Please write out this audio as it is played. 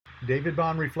David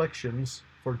Bond Reflections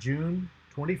for June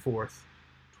 24th,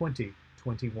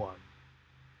 2021.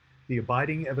 The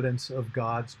Abiding Evidence of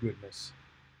God's Goodness.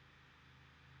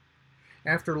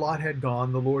 After Lot had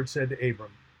gone, the Lord said to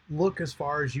Abram, "Look as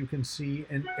far as you can see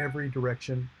in every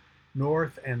direction,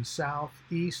 north and south,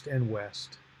 east and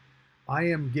west. I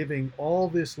am giving all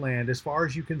this land, as far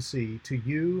as you can see, to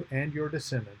you and your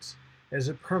descendants as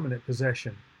a permanent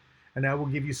possession. And I will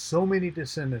give you so many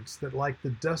descendants that, like the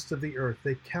dust of the earth,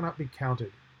 they cannot be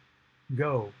counted.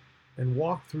 Go and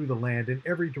walk through the land in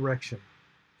every direction,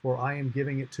 for I am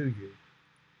giving it to you."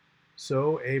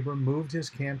 So Abram moved his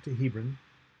camp to Hebron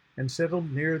and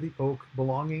settled near the oak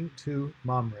belonging to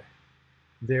Mamre.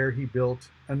 There he built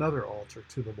another altar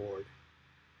to the Lord.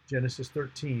 Genesis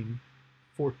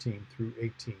 13:14 through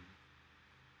 18.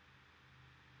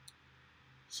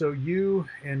 So you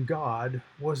and God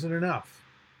wasn't enough.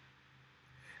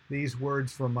 These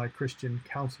words from my Christian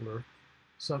counselor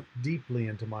sunk deeply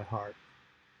into my heart.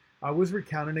 I was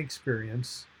recounting an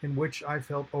experience in which I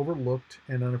felt overlooked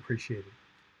and unappreciated.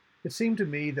 It seemed to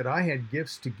me that I had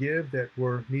gifts to give that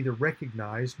were neither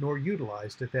recognized nor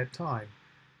utilized at that time.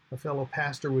 A fellow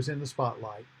pastor was in the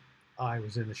spotlight. I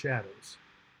was in the shadows.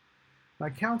 My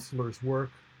counselor's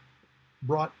work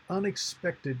brought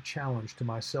unexpected challenge to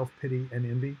my self-pity and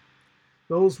envy.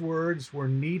 Those words were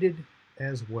needed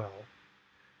as well.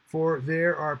 For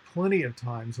there are plenty of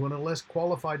times when a less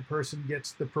qualified person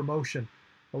gets the promotion,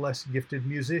 a less gifted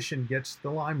musician gets the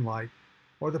limelight,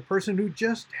 or the person who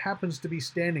just happens to be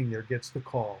standing there gets the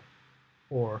call,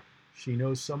 or she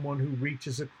knows someone who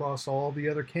reaches across all the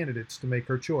other candidates to make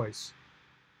her choice.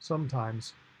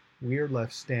 Sometimes we are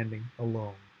left standing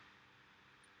alone.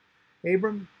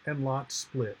 Abram and Lot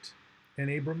split, and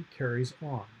Abram carries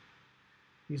on.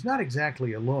 He's not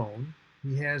exactly alone.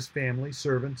 He has family,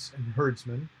 servants, and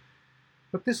herdsmen.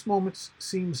 But this moment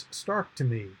seems stark to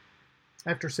me.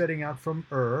 After setting out from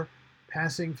Ur,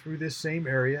 passing through this same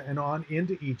area and on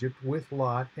into Egypt with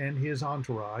Lot and his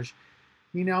entourage,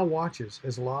 he now watches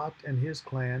as Lot and his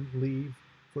clan leave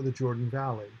for the Jordan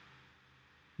Valley.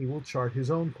 He will chart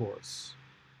his own course.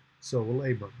 So will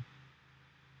Abram.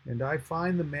 And I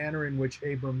find the manner in which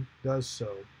Abram does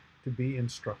so to be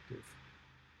instructive.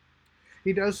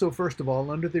 He does so, first of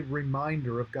all, under the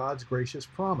reminder of God's gracious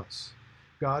promise.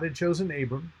 God had chosen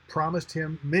Abram, promised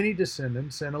him many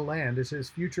descendants and a land as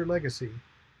his future legacy.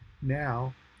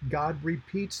 Now, God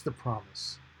repeats the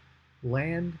promise,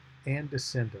 land and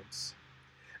descendants.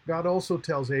 God also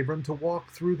tells Abram to walk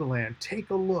through the land.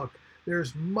 Take a look.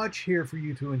 There's much here for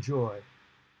you to enjoy.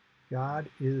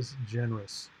 God is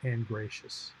generous and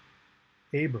gracious.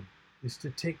 Abram is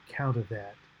to take count of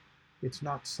that. It's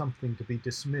not something to be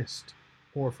dismissed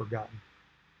or forgotten.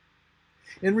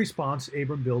 In response,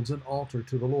 Abram builds an altar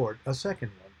to the Lord, a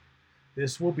second one.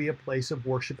 This will be a place of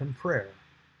worship and prayer.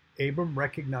 Abram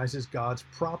recognizes God's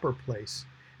proper place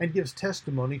and gives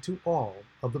testimony to all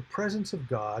of the presence of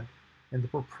God and the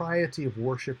propriety of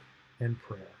worship and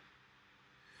prayer.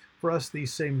 For us,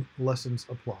 these same lessons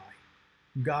apply.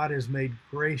 God has made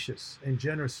gracious and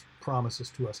generous promises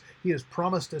to us. He has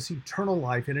promised us eternal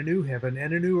life in a new heaven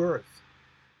and a new earth.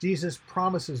 Jesus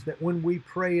promises that when we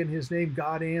pray in his name,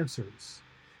 God answers.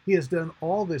 He has done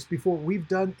all this before we've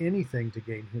done anything to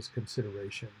gain his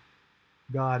consideration.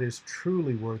 God is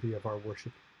truly worthy of our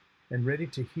worship and ready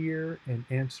to hear and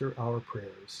answer our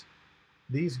prayers.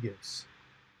 These gifts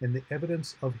and the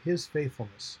evidence of his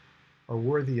faithfulness are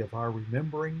worthy of our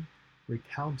remembering,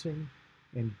 recounting,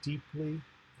 and deeply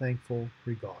thankful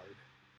regard.